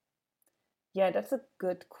Yeah, that's a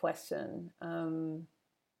good question.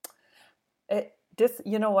 This,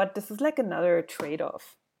 you know what, this is like another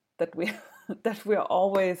trade-off that we that we're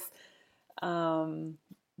always um,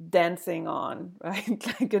 dancing on, right?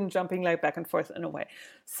 Like and jumping like back and forth in a way.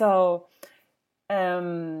 So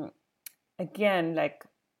um, again, like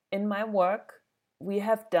in my work, we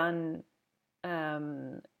have done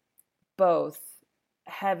um, both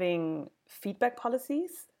having feedback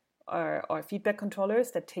policies or feedback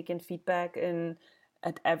controllers that take in feedback in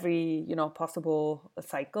at every possible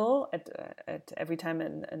cycle at every time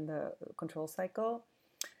in the control cycle,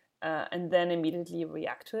 and then immediately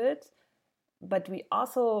react to it. But we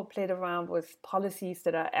also played around with policies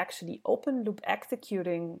that are actually open loop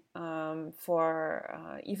executing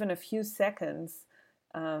for even a few seconds,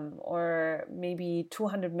 or maybe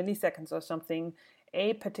 200 milliseconds or something,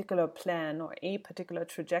 a particular plan or a particular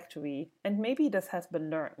trajectory. And maybe this has been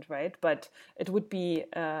learned, right? But it would be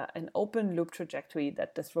an open loop trajectory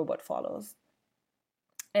that this robot follows.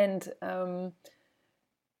 And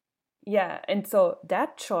yeah, and so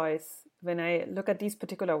that choice, when I look at these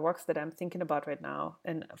particular works that I'm thinking about right now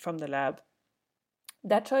and from the lab,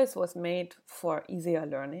 that choice was made for easier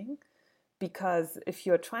learning. Because if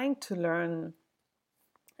you're trying to learn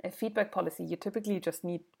a feedback policy, you typically just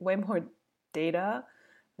need way more data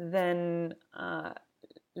than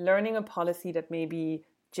learning a policy that maybe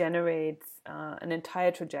generates an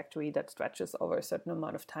entire trajectory that stretches over a certain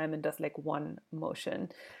amount of time and does like one motion.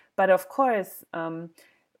 But of course,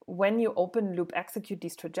 when you open loop execute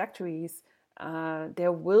these trajectories,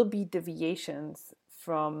 there will be deviations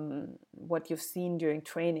from what you've seen during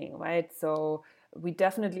training, right? So we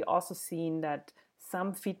definitely also seen that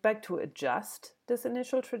some feedback to adjust this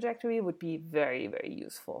initial trajectory would be very, very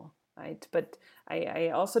useful, right? But I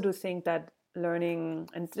also do think that learning,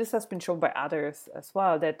 and this has been shown by others as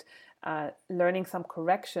well, that learning some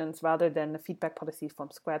corrections rather than a feedback policy from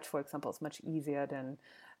scratch, for example, is much easier than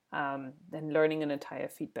learning an entire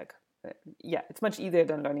feedback. Yeah, it's much easier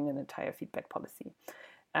than learning an entire feedback policy.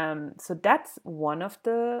 So that's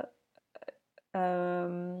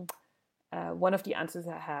um, one of the answers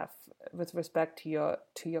I have with respect to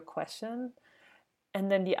your question.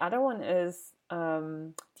 And then the other one is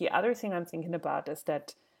the other thing I'm thinking about is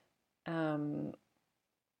that um,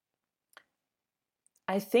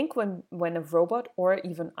 I think when a robot or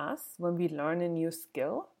even us, when we learn a new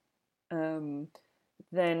skill, um,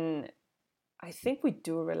 then I think we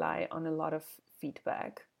do rely on a lot of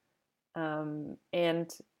feedback. And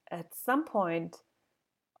at some point,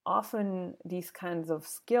 often these kinds of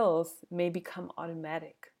skills may become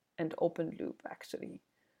automatic and open loop, actually.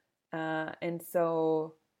 And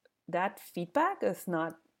so that feedback is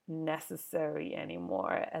not necessary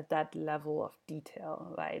anymore at that level of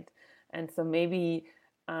detail, right? And so maybe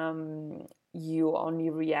you only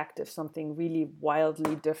react if something really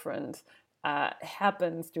wildly different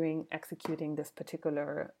happens during executing this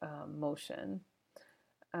particular motion.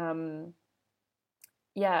 Um,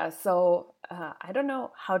 yeah, so I don't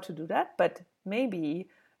know how to do that, but maybe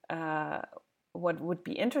uh, what would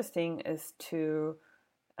be interesting is to,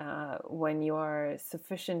 when you are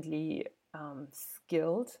sufficiently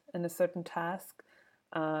skilled in a certain task,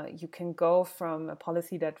 you can go from a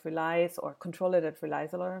policy that relies or controller that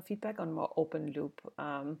relies a lot on feedback on more open loop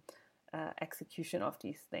execution of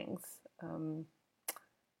these things.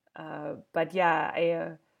 But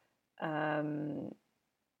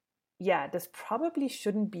yeah, this probably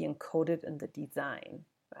shouldn't be encoded in the design,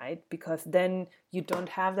 right? Because then you don't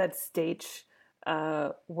have that stage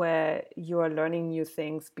where you are learning new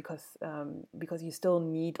things because you still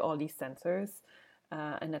need all these sensors,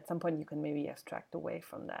 and at some point you can maybe abstract away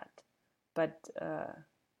from that. But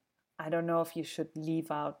I don't know if you should leave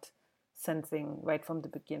out sensing right from the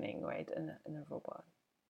beginning, right, in a robot.